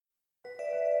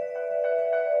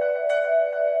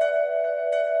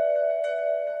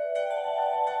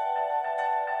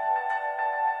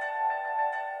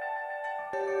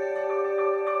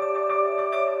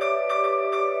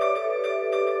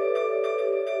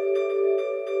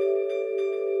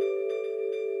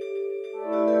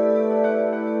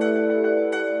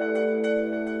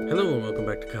Hello and welcome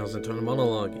back to Kyle's Internal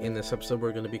Monologue. In this episode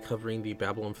we're going to be covering the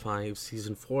Babylon 5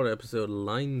 Season 4 episode,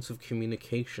 Lines of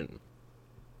Communication.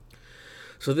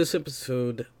 So this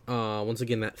episode, once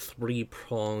again, that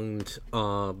three-pronged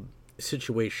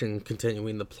situation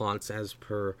continuing the plots as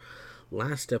per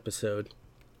last episode.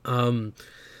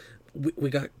 We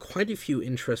got quite a few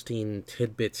interesting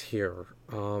tidbits here.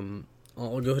 I'll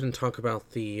go ahead and talk about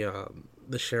the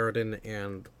Sheridan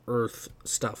and Earth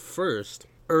stuff first.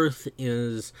 Earth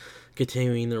is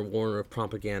continuing their war of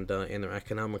propaganda and their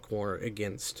economic war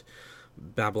against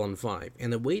Babylon 5.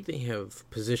 And the way they have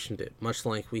positioned it, much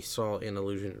like we saw in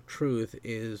Illusion of Truth,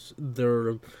 is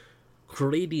they're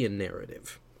creating a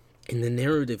narrative. And the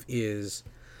narrative is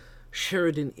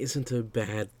Sheridan isn't a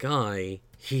bad guy.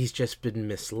 He's just been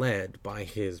misled by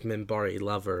his Minbari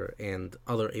lover and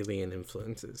other alien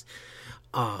influences.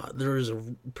 There is a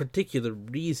particular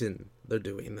reason they're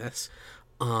doing this.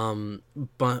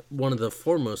 But one of the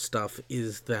foremost stuff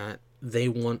is that they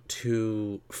want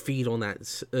to feed on that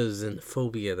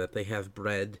xenophobia that they have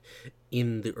bred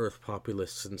in the Earth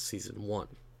populace since Season 1.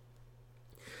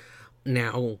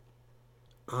 Now,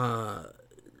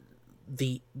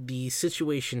 the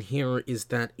situation here is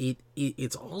that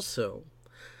it's also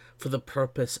for the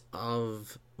purpose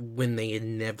of when they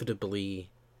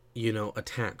inevitably,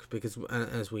 attack, because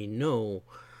as we know,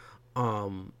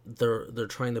 they're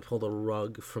trying to pull the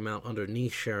rug from out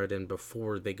underneath Sheridan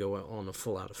before they go out on a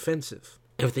full-out offensive.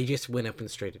 If they just went up and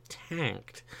straight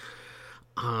attacked,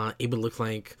 it would look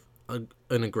like an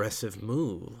aggressive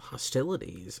move,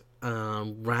 hostilities,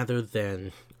 rather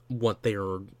than what they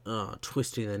are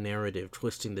twisting the narrative,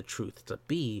 twisting the truth to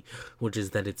be, which is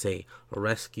that it's a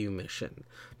rescue mission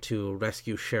to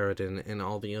rescue Sheridan and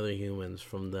all the other humans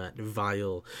from that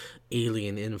vile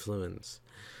alien influence.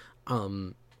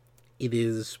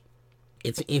 It's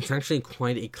actually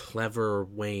quite a clever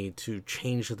way to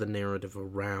change the narrative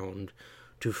around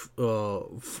to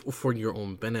for your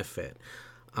own benefit.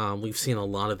 We've seen a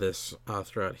lot of this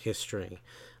throughout history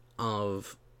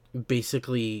of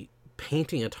basically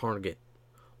painting a target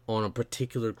on a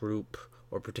particular group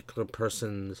or particular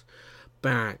person's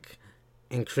back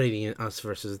and creating an us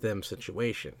versus them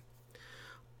situation.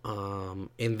 And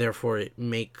therefore it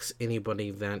makes anybody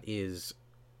that is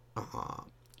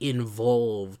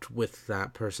involved with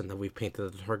that person that we've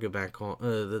painted the target back on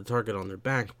the target on their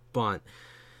back, but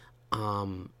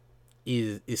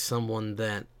is someone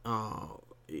that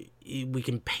we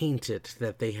can paint it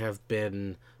that they have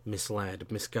been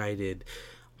misled, misguided,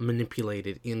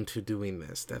 manipulated into doing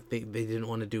this, that they didn't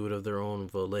want to do it of their own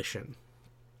volition.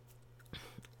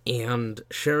 And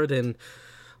Sheridan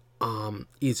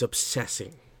is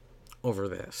obsessing over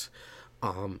this.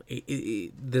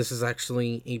 This is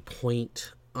actually a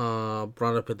point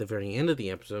brought up at the very end of the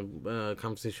episode,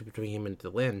 conversation between him and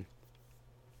Delenn,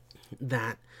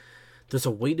 that there's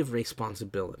a weight of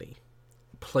responsibility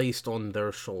placed on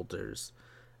their shoulders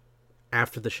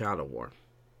after the Shadow War.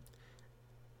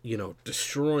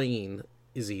 Destroying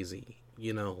is easy.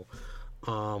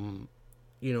 Burning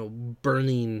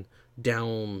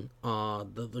down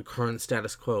the current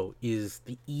status quo is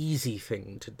the easy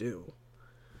thing to do.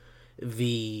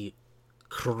 The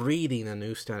creating a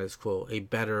new status quo, a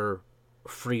better,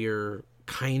 freer,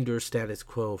 kinder status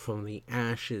quo from the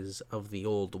ashes of the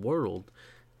old world,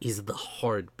 is the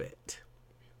hard bit.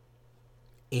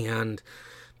 And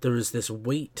there is this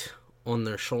weight on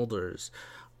their shoulders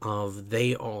of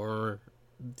they are,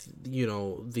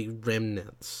 the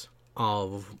remnants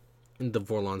of the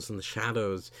Vorlons and the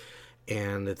Shadows,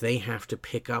 and they have to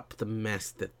pick up the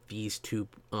mess that these two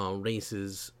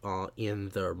races in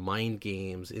their mind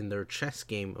games, in their chess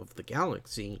game of the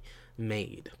galaxy,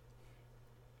 made.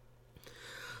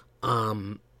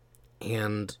 And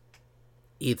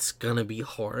it's gonna be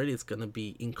hard, it's gonna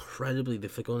be incredibly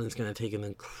difficult, and it's gonna take an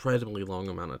incredibly long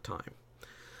amount of time.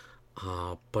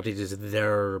 But it is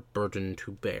their burden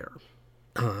to bear.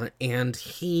 And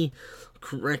he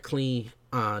correctly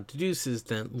deduces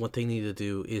that what they need to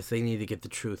do is they need to get the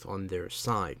truth on their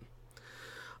side.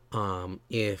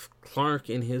 If Clark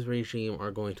and his regime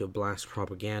are going to blast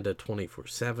propaganda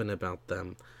 24/7 about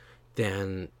them,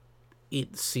 then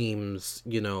it seems,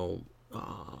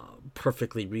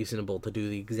 perfectly reasonable to do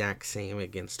the exact same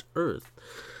against Earth.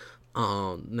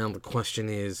 Now the question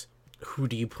is, who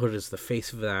do you put as the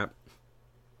face of that?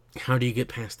 How do you get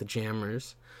past the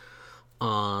jammers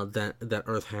that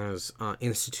Earth has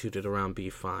instituted around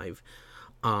B5?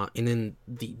 And then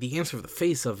the answer for the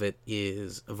face of it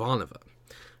is Ivanova.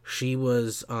 She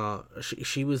was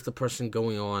she was the person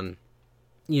going on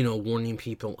warning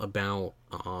people about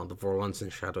the Vorlons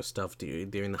and Shadow stuff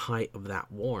during the height of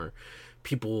that war.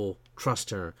 People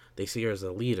trust her. They see her as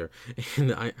a leader.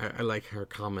 And I like her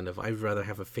comment of, I'd rather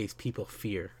have a face people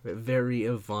fear. Very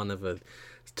Ivanova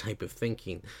type of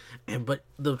thinking. But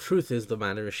the truth is, the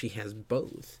matter is, she has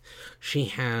both. She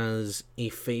has a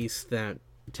face that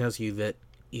tells you that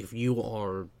if you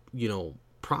are,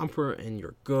 proper and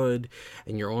you're good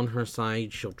and you're on her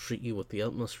side, she'll treat you with the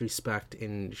utmost respect,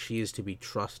 and she is to be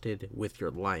trusted with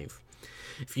your life.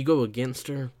 If you go against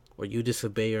her or you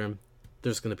disobey her,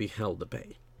 there's going to be hell to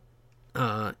pay.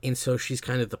 And so she's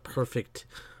kind of the perfect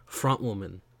front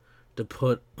woman to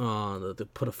put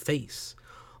a face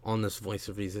on this voice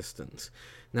of resistance.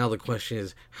 Now the question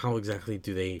is, how exactly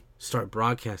do they start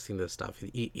broadcasting this stuff?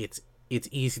 It's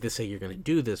easy to say you're going to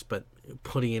do this, but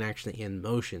putting it actually in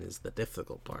motion is the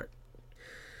difficult part.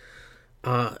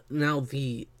 Now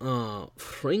the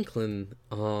Franklin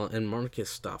and Marcus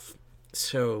stuff.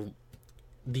 So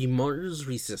the Mars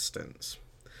Resistance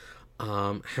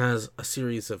has a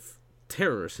series of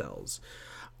terror cells.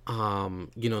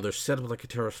 They're set up like a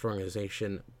terrorist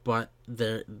organization, but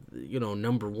they're,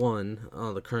 number one,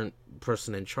 the current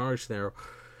person in charge there,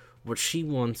 what she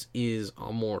wants is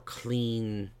a more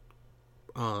clean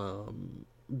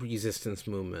resistance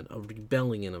movement, a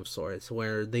rebellion of sorts,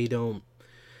 where they don't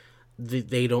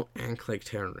act like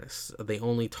terrorists. They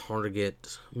only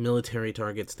target military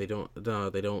targets. They don't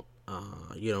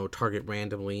target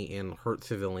randomly and hurt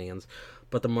civilians.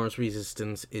 But the Mars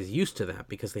Resistance is used to that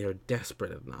because they are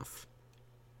desperate enough.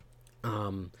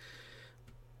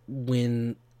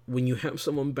 When you have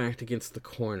someone backed against the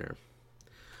corner,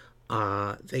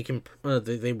 they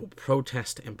will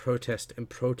protest and protest and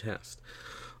protest.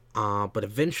 But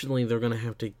eventually they're going to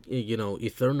have to,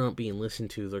 if they're not being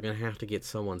listened to, they're going to have to get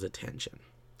someone's attention.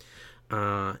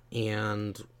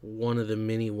 And one of the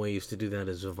many ways to do that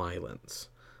is violence.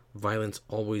 Violence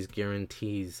always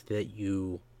guarantees that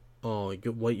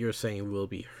what you're saying will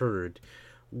be heard.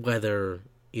 Whether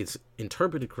it's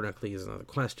interpreted correctly is another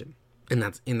question. And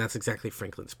that's exactly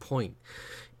Franklin's point,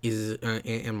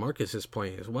 and Marcus's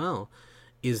point as well,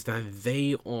 is that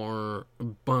they are,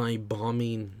 by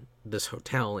bombing this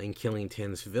hotel and killing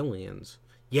 10 civilians,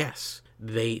 yes,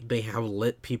 they have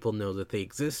let people know that they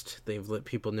exist. They've let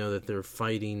people know that they're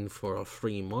fighting for a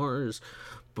free Mars.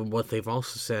 But what they've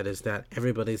also said is that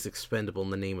everybody's expendable in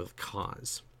the name of the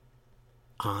cause.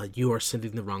 You are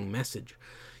sending the wrong message.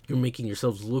 You're making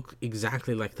yourselves look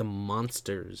exactly like the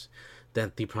monsters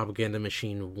that the propaganda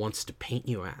machine wants to paint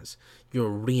you as. You're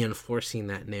reinforcing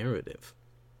that narrative.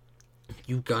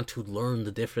 You've got to learn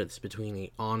the difference between an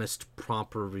honest,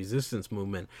 proper resistance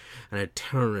movement and a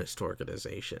terrorist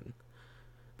organization.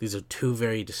 These are two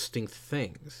very distinct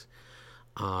things.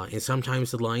 And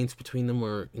sometimes the lines between them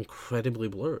are incredibly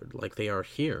blurred, like they are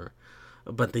here.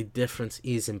 But the difference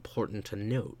is important to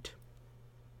note.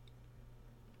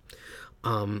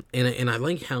 And I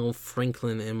like how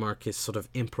Franklin and Marcus sort of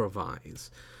improvise.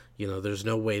 There's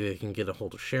no way they can get a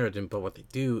hold of Sheridan, but what they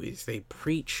do is they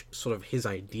preach sort of his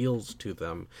ideals to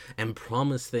them and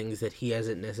promise things that he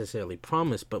hasn't necessarily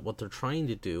promised. But what they're trying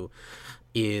to do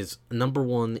is, number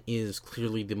one, is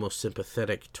clearly the most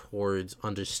sympathetic towards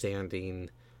understanding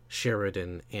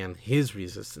Sheridan and his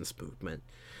resistance movement.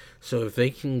 So if they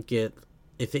can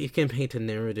paint a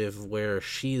narrative where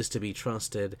she is to be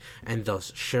trusted and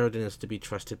thus Sheridan is to be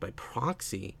trusted by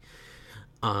proxy,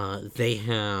 they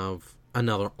have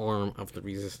another arm of the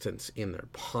resistance in their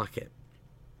pocket.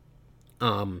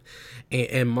 And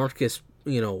Marcus,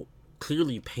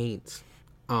 clearly paints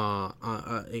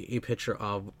a picture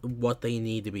of what they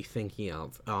need to be thinking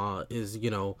of.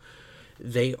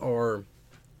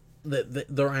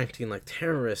 They're acting like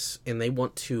terrorists, and they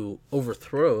want to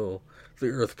overthrow the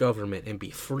Earth government and be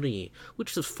free,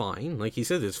 which is fine. Like he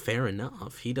said, it's fair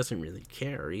enough. He doesn't really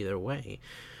care either way.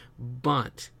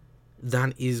 But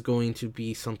that is going to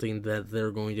be something that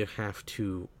they're going to have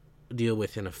to deal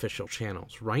with in official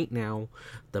channels. Right now,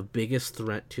 the biggest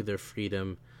threat to their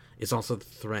freedom is also the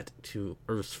threat to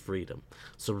Earth's freedom.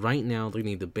 So right now, they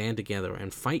need to band together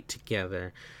and fight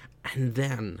together and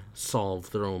then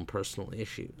solve their own personal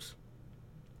issues.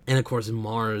 And of course,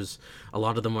 Mars, a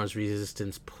lot of the Mars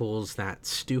Resistance pulls that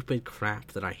stupid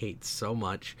crap that I hate so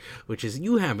much, which is,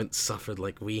 you haven't suffered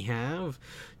like we have,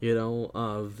 we've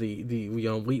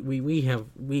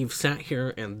sat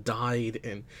here and died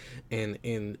and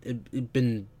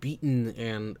been beaten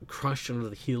and crushed under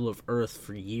the heel of Earth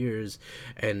for years,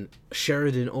 and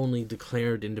Sheridan only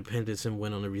declared independence and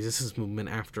went on a resistance movement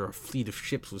after a fleet of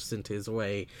ships was sent his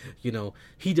way. He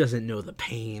doesn't know the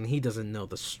pain, he doesn't know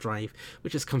the strife,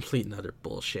 which is complete and utter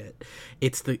bullshit.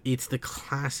 It's the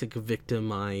classic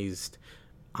victimized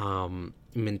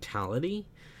mentality.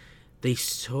 They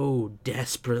so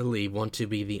desperately want to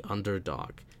be the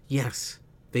underdog. Yes,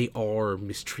 they are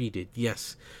mistreated.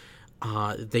 Yes,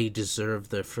 they deserve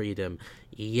their freedom.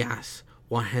 Yes,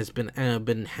 what has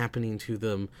been happening to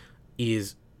them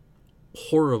is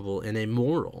horrible and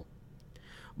immoral.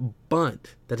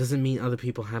 But that doesn't mean other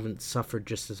people haven't suffered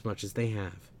just as much as they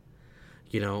have.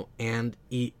 And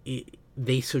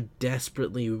they so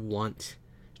desperately want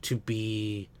to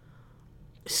be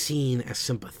seen as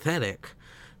sympathetic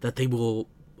that they will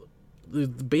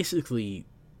basically,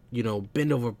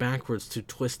 bend over backwards to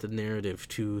twist the narrative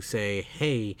to say,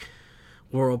 hey,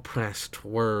 we're oppressed,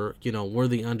 we're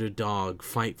the underdog,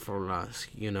 fight for us,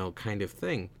 kind of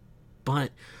thing.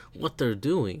 But what they're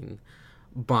doing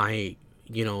by,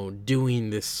 doing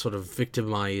this sort of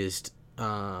victimized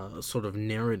sort of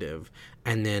narrative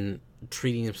and then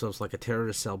treating themselves like a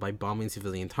terrorist cell by bombing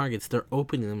civilian targets, they're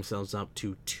opening themselves up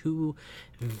to two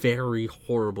very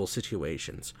horrible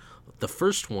situations. The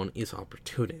first one is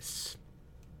opportunists.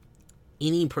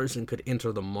 Any person could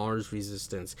enter the Mars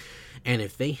Resistance, and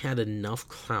if they had enough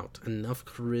clout, enough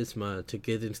charisma to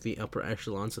get into the upper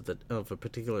echelons of a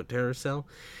particular terror cell,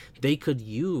 they could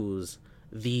use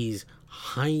these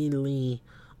highly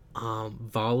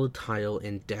volatile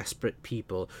and desperate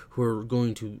people who are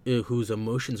going to whose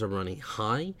emotions are running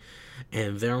high,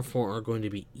 and therefore are going to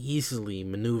be easily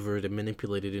maneuvered and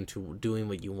manipulated into doing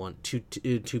what you want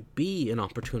to be an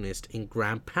opportunist and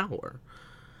grab power.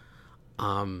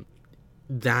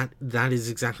 That is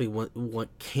exactly what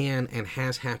can and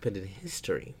has happened in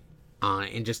history.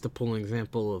 And just to pull an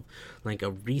example of like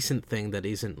a recent thing that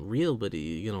isn't real, but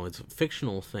it's a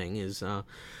fictional thing, is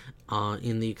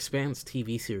in the Expanse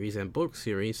TV series and book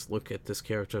series, look at this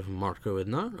character of Marco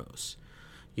Inaros.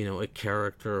 A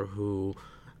character who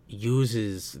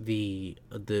uses the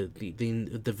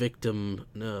victim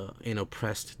and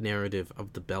oppressed narrative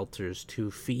of the Belters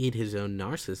to feed his own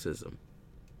narcissism.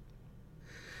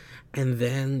 And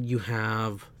then you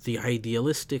have the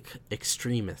idealistic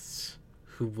extremists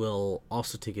who will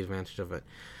also take advantage of it.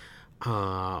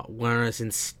 Whereas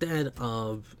instead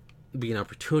of being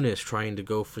opportunists trying to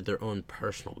go for their own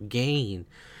personal gain,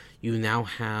 you now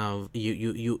have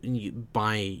you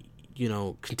by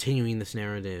continuing this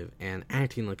narrative and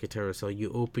acting like a terrorist cell,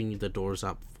 you open the doors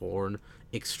up for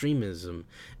extremism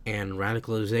and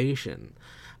radicalization.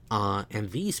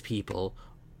 And these people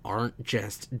aren't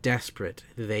just desperate,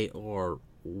 they are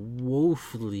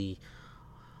woefully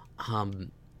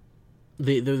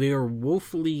they are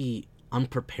woefully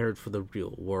unprepared for the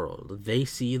real world. They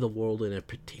see the world in a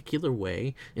particular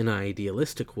way, in an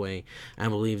idealistic way,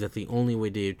 and believe that the only way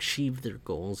to achieve their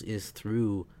goals is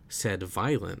through said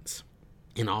violence.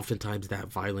 And oftentimes that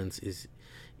violence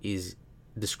is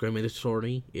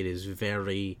discriminatory. It is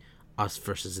very us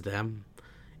versus them.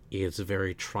 It's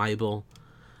very tribal.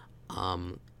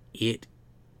 It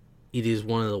is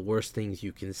one of the worst things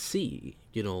you can see.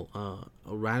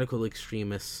 Radical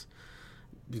extremists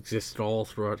exist all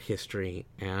throughout history,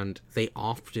 and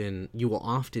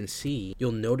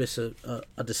you'll notice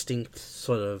a distinct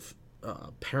sort of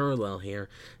parallel here,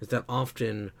 is that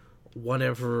often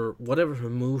whatever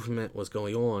movement was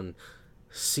going on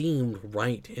seemed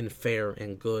right and fair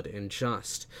and good and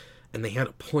just, and they had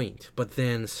a point, but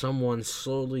then someone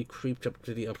slowly creeped up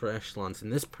to the upper echelons, and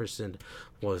this person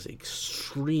was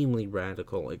extremely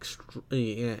radical,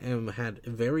 and had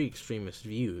very extremist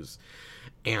views,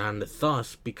 and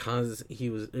thus, because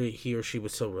he or she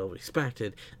was so well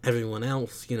respected, everyone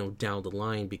else, down the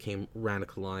line became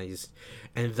radicalized,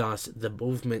 and thus the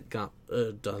movement got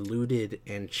diluted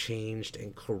and changed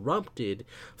and corrupted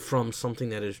from something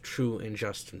that is true and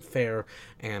just and fair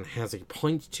and has a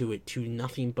point to it, to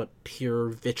nothing but pure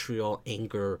vitriol,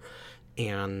 anger,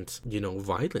 and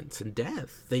violence and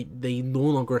death. They no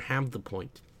longer have the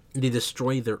point. They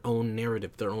destroy their own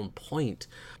narrative, their own point,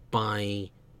 by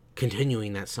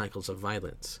continuing that cycles of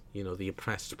violence. The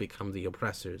oppressed become the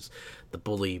oppressors, the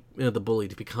bullied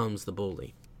becomes the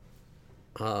bully.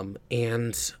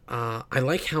 And I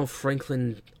like how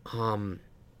Franklin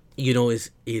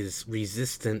is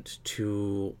resistant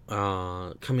to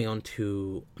coming on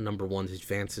to number one's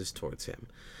advances towards him.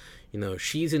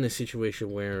 She's in a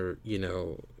situation where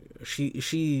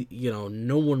she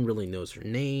no one really knows her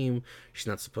name. She's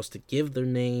not supposed to give their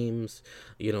names,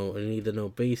 on either no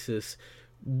basis.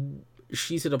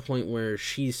 She's at a point where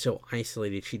she's so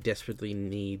isolated, she desperately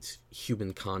needs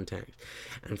human contact.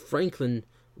 And Franklin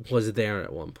was there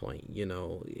at one point.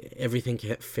 Everything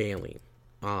kept failing.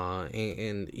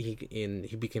 and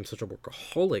he became such a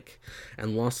workaholic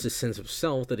and lost his sense of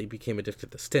self that he became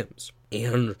addicted to stims.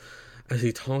 And as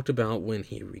he talked about when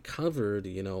he recovered,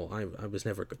 I was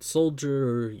never a good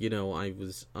soldier. I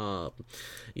was, a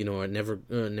never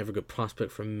good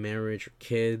prospect for marriage or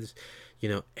kids.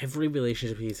 Every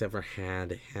relationship he's ever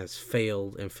had has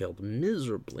failed and failed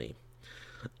miserably.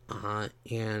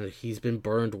 And he's been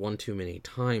burned one too many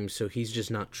times, so he's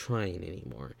just not trying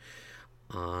anymore.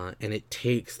 And it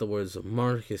takes the words of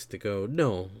Marcus to go,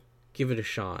 no, give it a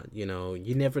shot. You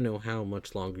never know how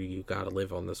much longer you gotta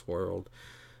live on this world.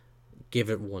 Give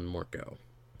it one more go.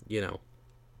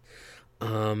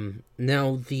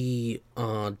 Now the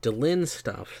Delenn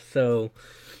stuff. So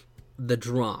the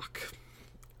Drakh.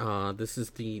 This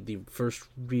is the first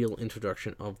real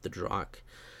introduction of the Drakh.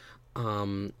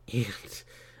 And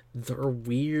their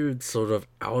weird sort of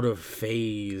out of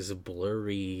phase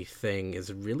blurry thing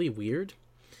is really weird,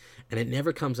 and it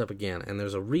never comes up again, and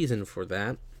there's a reason for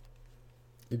that.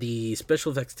 The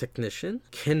special effects technician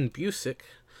Ken Busick,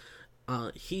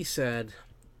 he said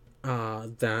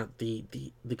that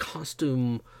the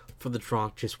costume for the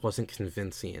Drakh just wasn't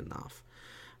convincing enough,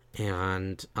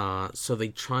 and so they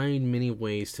tried many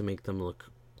ways to make them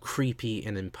look creepy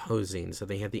and imposing. So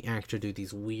they had the actor do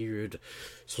these weird,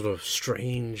 sort of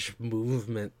strange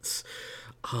movements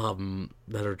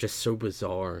that are just so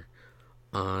bizarre.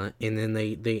 And then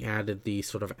they added the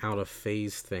sort of out of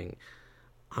phase thing.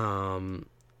 And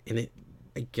I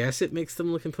guess it makes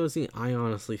them look imposing. I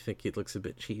honestly think it looks a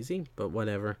bit cheesy, but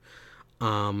whatever.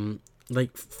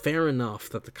 Fair enough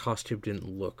that the costume didn't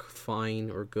look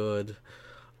fine or good.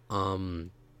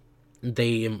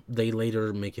 They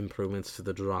later make improvements to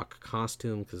the Drakh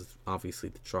costume, because obviously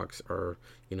the Drakks are,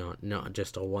 not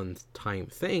just a one-time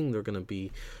thing. They're going to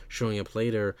be showing up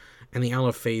later, and the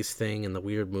out-of-phase thing and the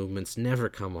weird movements never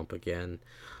come up again.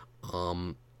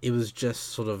 It was just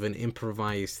sort of an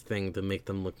improvised thing to make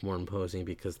them look more imposing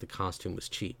because the costume was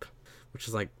cheap, which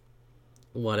is like,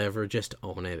 whatever, just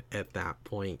own it at that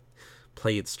point.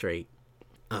 Play it straight.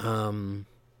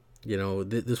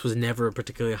 This was never a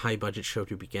particularly high budget show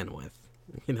to begin with,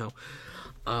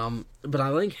 But I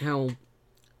like how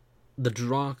the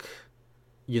Drakh,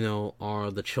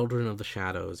 are the children of the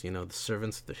shadows, the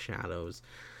servants of the shadows.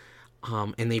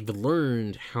 And they've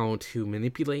learned how to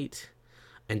manipulate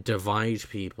and divide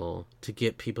people to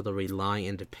get people to rely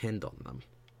and depend on them.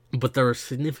 But they're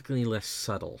significantly less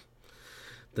subtle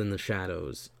than the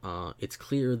shadows. It's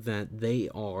clear that they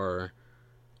are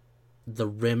the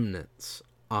remnants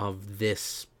of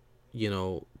this,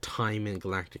 time in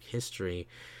galactic history,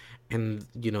 and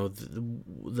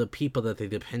the people that they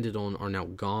depended on are now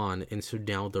gone, and so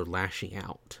now they're lashing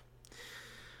out,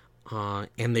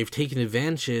 and they've taken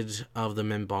advantage of the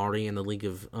Minbari and the League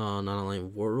of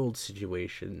Non-Aligned World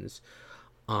situations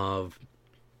of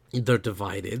they're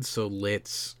divided, so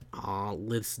let's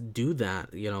do that.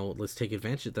 Let's take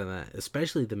advantage of that,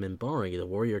 especially the Minbari. The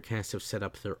warrior caste have set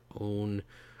up their own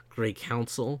Great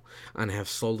Council and have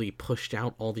slowly pushed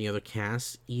out all the other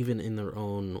castes, even in their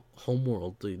own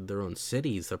homeworld, their own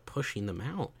cities. They're pushing them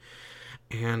out.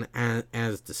 And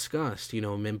as discussed,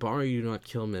 Minbari do not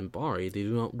kill Minbari. They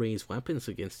do not raise weapons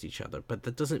against each other. But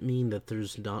that doesn't mean that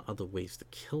there's not other ways to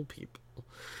kill people.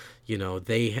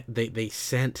 They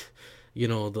sent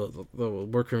the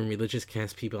worker and religious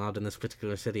caste people out in this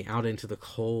particular city out into the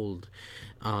cold,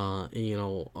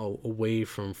 away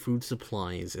from food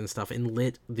supplies and stuff, and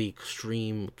let the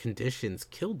extreme conditions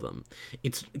kill them.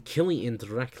 It's killing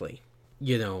indirectly,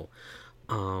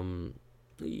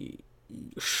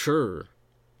 sure,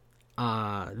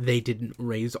 they didn't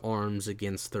raise arms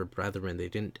against their brethren. They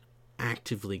didn't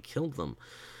actively kill them,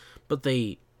 but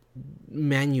they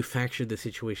manufactured the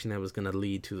situation that was going to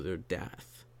lead to their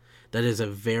death. That is a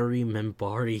very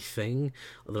Minbari thing.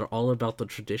 They're all about the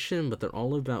tradition, but they're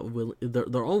all about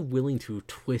they're all willing to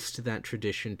twist that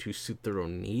tradition to suit their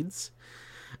own needs,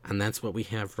 and that's what we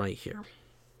have right here.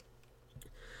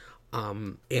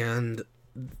 And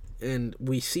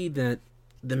we see that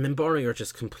the Minbari are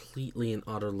just completely and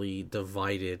utterly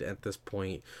divided at this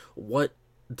point. What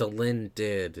Delenn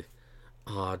did,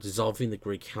 dissolving the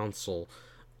Great Council,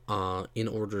 in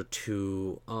order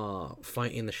to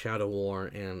fight in the Shadow War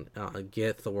and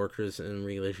get the workers and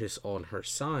religious on her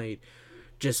side,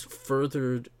 just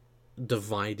further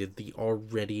divided the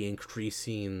already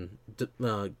increasing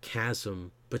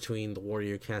chasm between the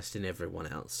warrior caste and everyone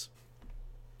else.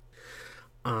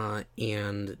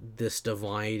 And this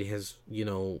divide has,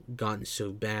 gotten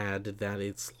so bad that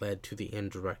it's led to the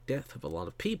indirect death of a lot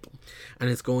of people. And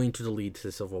it's going to lead to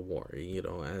the Civil War.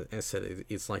 As I said,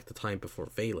 it's like the time before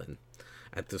Valen.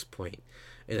 at this point.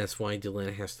 And that's why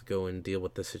Dylan has to go and deal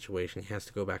with the situation. He has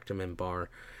to go back to Minbar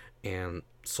and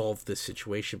solve this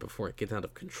situation before it gets out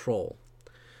of control.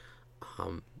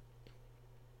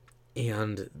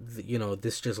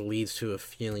 This just leads to a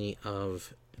feeling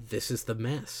of, this is the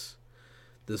mess.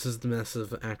 This is the mess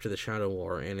of after the Shadow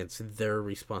War, and it's their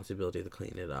responsibility to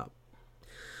clean it up.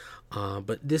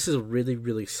 But this is a really,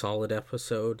 really solid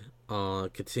episode,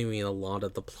 continuing a lot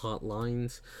of the plot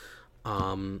lines,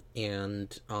 and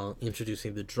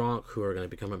introducing the Drakh, who are going to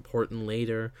become important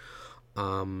later,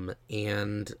 and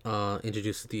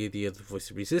introduces the idea of the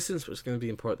Voice of Resistance, which is going to be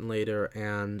important later,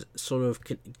 and sort of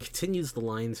continues the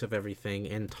lines of everything,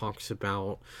 and talks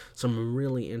about some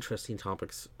really interesting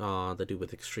topics that do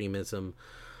with extremism,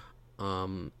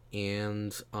 and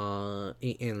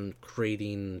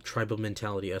creating tribal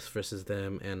mentality, us versus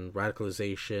them, and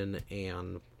radicalization,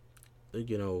 and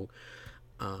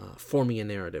forming a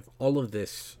narrative. All of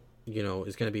this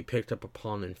is going to be picked up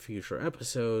upon in future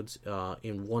episodes,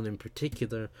 in one in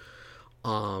particular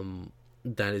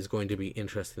that is going to be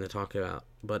interesting to talk about.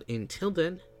 But until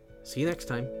then, see you next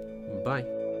time.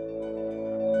 Bye.